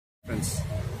Friends,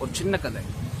 ஒரு சின்ன கதை.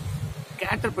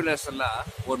 கேட்டர்பில்லர்ஸ் எல்லாம்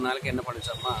ஒரு நாளைக்கு என்ன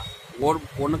பண்ணிச்சோம்னா,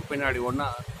 ஒன்றுக்கு பின்னாடி ஒன்றா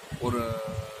ஒரு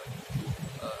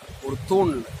ஒரு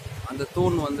தூண், அந்த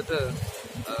தூண் வந்துட்டு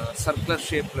சர்க்குலர்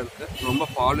ஷேப்பில் இருக்குது, ரொம்ப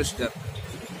பாலிஷ்டாக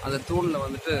இருக்குது. அந்த தூணில்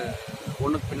வந்துட்டு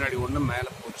ஒன்றுக்கு பின்னாடி ஒன்று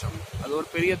மேலே போச்சோம். அது ஒரு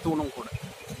பெரிய தூணும் கூட.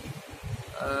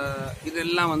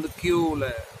 இதெல்லாம் வந்து கியூவில்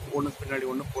ஒன்றுக்கு பின்னாடி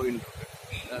ஒன்று போயின்னு இருக்கு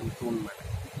அந்த தூண் மேலே.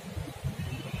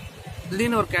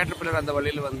 திடீர்னு ஒரு கேட்டர்பில்லர் அந்த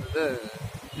வழியில் வந்தது.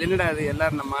 என்னடா அது,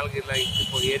 எல்லாரும் நம்ம ஆளுகள்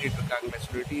இப்போ ஏறிட்டு இருக்காங்களே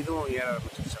சொல்லிட்டு இதுவும் ஏற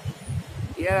ஆரம்பிச்சிருச்சாங்க.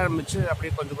 ஏற ஆரம்பிச்சு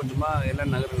அப்படியே கொஞ்சம் கொஞ்சமாக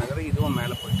எல்லாம் நகர இதுவும்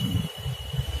மேலே போயிட்டு இருக்கு.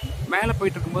 மேலே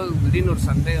போயிட்டு இருக்கும்போது திடீர்னு ஒரு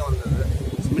சந்தேகம் வந்தது.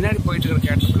 முன்னாடி போயிட்டு இருக்கிற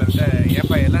கேட்டர்பில்லர்கிட்ட,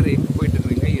 ஏப்பா எல்லாரும் எங்கே போயிட்டு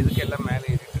இருக்கிறீங்க, எதுக்கு எல்லாம் மேலே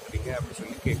ஏறிட்டு இருக்கிறீங்க அப்படின்னு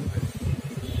சொல்லி கேட்குது.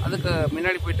 அதுக்கு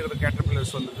முன்னாடி போயிட்டு இருக்கிற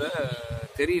கேட்டர்பில்லர் சொன்னது,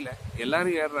 தெரியல,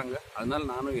 எல்லாரும் ஏறுறாங்க அதனால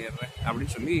நானும் ஏறுறேன்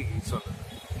அப்படின்னு சொல்லி சொல்லுது.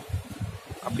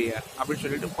 அப்படியா அப்படின்னு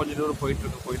சொல்லிட்டு கொஞ்சம் தூரம் போயிட்டு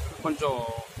இருக்கு. கொஞ்சம்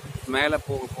மேலே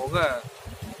போக போக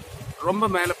ரொம்ப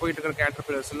மேலே போயிட்டு இருக்கிற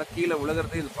கேட்டர்பில்லர்ஸ் எல்லாம் கீழே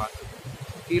விழுகிறதே இது பார்க்குது.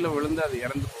 கீழே விழுந்து அது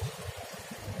இறந்து போகுது.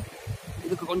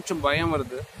 இதுக்கு கொஞ்சம் பயம்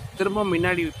வருது. திரும்ப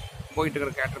முன்னாடி போயிட்டு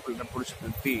இருக்கிற கேட்டர்பில்லரை பிடிச்சி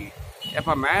நிறுத்தி,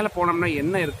 எப்போ மேலே போனோம்னா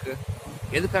என்ன இருக்குது,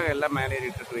 எதுக்காக எல்லாம் மேலே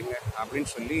ஏறிட்டு இருக்கிறீங்க அப்படின்னு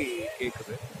சொல்லி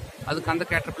கேட்குது. அதுக்கு அந்த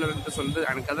கேட்டர்பில்லர்கிட்ட சொல்லுது,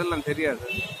 எனக்கு அதெல்லாம் தெரியாது,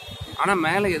 ஆனால்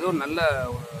மேலே ஏதோ நல்ல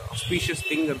ஒரு ஆஸ்பீஷியஸ்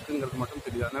திங் இருக்குங்கிறது மட்டும்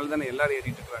தெரியுது, அதனால தானே எல்லாரும்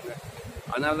ஏறிட்டு இருக்கிறாங்க,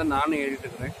 அதனால தான் நானும் ஏறிட்டு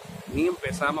இருக்கிறேன், நீயும்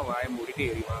பேசாமல் வாயை மூடிட்டு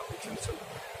ஏறிவா அப்படின்னு சொல்லி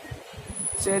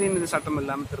சரின்னு இது சத்தம்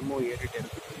இல்லாமல் திரும்பவும் ஏறிட்டே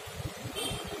இருக்குது.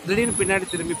 திடீர்னு பின்னாடி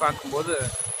திரும்பி பார்க்கும்போது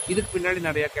இதுக்கு பின்னாடி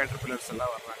நிறையா கேட்டர்பில்லர்ஸ்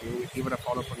எல்லாம் வர்றாங்க. இவரை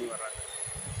ஃபாலோ பண்ணி வர்றாங்க.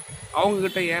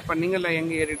 அவங்கக்கிட்ட, ஏப்பா நீங்களாம்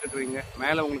எங்கே ஏறிட்டு இருக்கிறீங்க,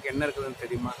 மேலே உங்களுக்கு என்ன இருக்குதுன்னு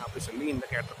தெரியுமா அப்படி சொல்லி இந்த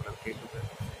கேட்டர்பில்லர் கேட்குது.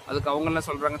 அதுக்கு அவங்கெல்லாம்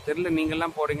சொல்கிறாங்க, தெரியல,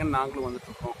 நீங்கள்லாம் போகிறீங்கன்னு நாங்களும்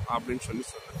வந்துட்டுருக்கோம் அப்படின்னு சொல்லி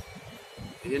சொல்லுது.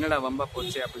 இது என்னடா வம்பா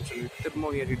போச்சு அப்படின்னு சொல்லிட்டு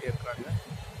திரும்பவும் ஏறிட்டே இருக்கிறாங்க.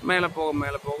 மேலே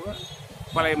போக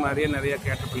பழைய மாதிரியே நிறைய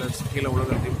கேட்டர்பில்லர்ஸ் கீழே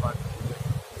உலகத்தையும் பார்க்குறது.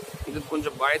 இது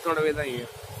கொஞ்சம் பயத்தோடவே தான்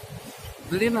ஏறும்.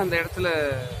 திடீர்னு அந்த இடத்துல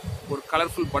ஒரு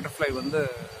கலர்ஃபுல் பட்டர்ஃப்ளை வந்து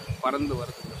பறந்து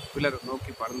வருது, பில்லரை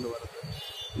நோக்கி பறந்து வருது,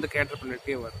 இந்த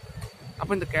கேட்டர்பில்லர்கிட்டே வருது.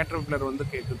 அப்போ இந்த கேட்டர்பில்லர் வந்து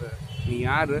கேட்குது, நீ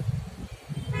யார்,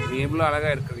 நீ எவ்வளோ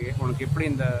அழகாக இருக்கிறியே, உனக்கு எப்படி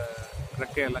இந்த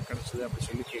ரெக்கையெல்லாம் கிடச்சிது அப்படி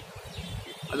சொல்லி கேட்குது.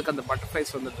 அதுக்கு அந்த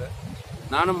பட்டர்ஃப்ளைஸ் வந்துட்டு,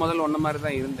 நானும் முதல்ல ஒன்றை மாதிரி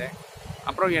தான் இருந்தேன்,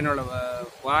 அப்புறம் என்னோடய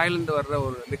வாயிலேருந்து வர்ற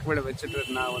ஒரு லிக்விடை வச்சுட்டு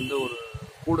நான் வந்து ஒரு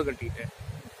கூடு கட்டிக்கிட்டேன்,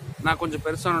 நான் கொஞ்சம்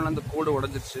பெருசான அந்த கூடு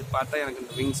உடஞ்சிருச்சு, பார்த்தா எனக்கு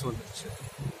இந்த விங்ஸ் வந்துடுச்சு,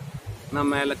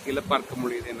 நான் மேலே கீழே பார்க்க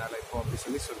முடியுது என்னால் இப்போ அப்படி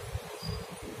சொல்லி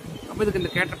அப்போ இதுக்கு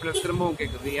இந்த கேட்டர்பில்லர் திரும்பவும்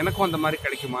கேட்குது, எனக்கும் அந்த மாதிரி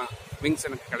கிடைக்குமா, விங்ஸ்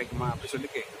எனக்கு கிடைக்குமா அப்படி சொல்லி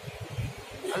கேட்குது.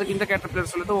 அதுக்கு இந்த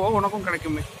கேட்டர்பில்லர் சொல்லிட்டு, ஓ உனக்கும்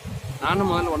கிடைக்குமே,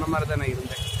 நானும் முதல்ல ஒன்றை மாதிரி தான் நான்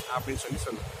இருந்தேன் அப்படின்னு சொல்லி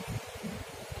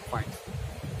ஃபைன்.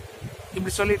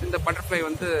 இப்படி சொல்லிட்டு இந்த பட்டர்ஃப்ளை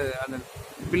வந்து அந்த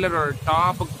பில்லரோட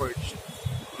டாப்புக்கு போயிடுச்சு,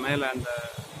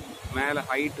 மேலே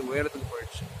ஹைட்டு உயரத்துக்கு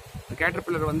போயிடுச்சு. இந்த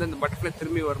கேட்டர்பில்லர் வந்து இந்த பட்டர்ஃப்ளை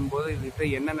திரும்பி வரும்போது இதுகிட்ட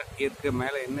என்னென்ன இருக்குது,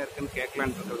 மேலே என்ன இருக்குன்னு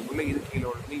கேட்கலான்னு இருக்கிறதுக்குள்ளே இது கீழே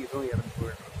விழுந்து இதுவும் இறந்து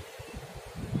போயிடுறது.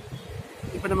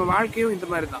 இப்போ நம்ம வாழ்க்கையும் இந்த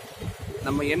மாதிரி தான்.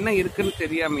 நம்ம என்ன இருக்குன்னு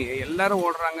தெரியாமையே எல்லாரும்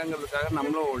ஓடுறாங்கங்கிறதுக்காக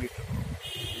நம்மளும் ஓடிட்டுருக்கோம்.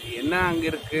 என்ன அங்கே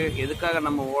இருக்குது, எதுக்காக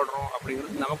நம்ம ஓடுறோம்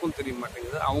அப்படிங்கிறது நமக்கும் தெரிய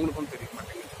மாட்டேங்குது, அவங்களுக்கும் தெரிய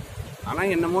மாட்டேங்குது.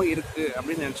 ஆனால் என்னமோ இருக்குது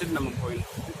அப்படின்னு நினச்சிட்டு நம்ம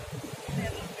போயிடலாம்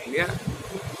இல்லையா?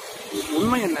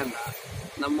 உண்மை என்னன்னா,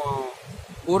 நம்ம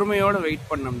பொறுமையோடு வெயிட்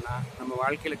பண்ணோம்னா நம்ம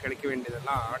வாழ்க்கையில் கிடைக்க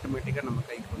வேண்டியதெல்லாம் ஆட்டோமேட்டிக்காக நம்ம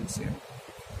கைக்கு வந்து சேரும்.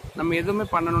 நம்ம எதுவுமே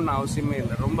பண்ணணும்னு அவசியமே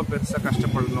இல்லை. ரொம்ப பெருசாக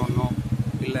கஷ்டப்படணுன்னோ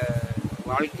இல்லை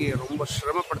வாழ்க்கையை ரொம்ப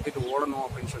சிரமப்படுத்திட்டு ஓடணும்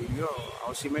அப்படின்னு சொல்லியோ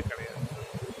அவசியமே கிடையாது.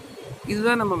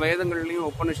 இதுதான் நம்ம வேதங்கள்லையும்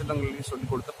உபநிஷதங்கள்லையும் சொல்லி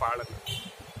கொடுத்த பாடங்கள்.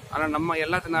 ஆனால் நம்ம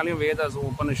எல்லாத்தினாலையும் வேதாஸும்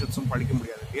உபநிஷத்தும் படிக்க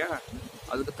முடியாது இல்லையா?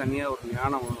 அதுக்கு தனியாக ஒரு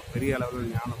ஞானம் வேணும், பெரிய அளவில்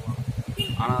ஞானம் வேணும்.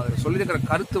 ஆனால் அதில் சொல்லியிருக்கிற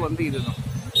கருத்து வந்து இதுதான்.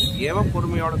 எவன்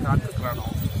பொறுமையோடு காத்திருக்கிறானோ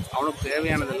அவனுக்கு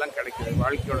தேவையானதெல்லாம் கிடைக்குது,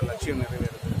 வாழ்க்கையோட லட்சியம்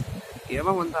நிறைவேறுது.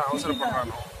 எவன் வந்து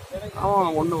அவசரப்படுறானோ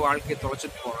அவன் ஒன்று வாழ்க்கையை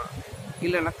தொலைச்சிட்டு போகிறான்,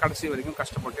 இல்லைன்னா கடைசி வரைக்கும்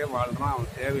கஷ்டப்பட்டே வாழ்கிறான்,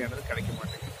 அவனுக்கு தேவையானது கிடைக்க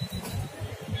மாட்டேங்குது.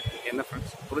 என்ன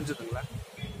ஃப்ரெண்ட்ஸ், புரிஞ்சுதுங்களா?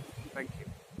 தேங்க்யூ.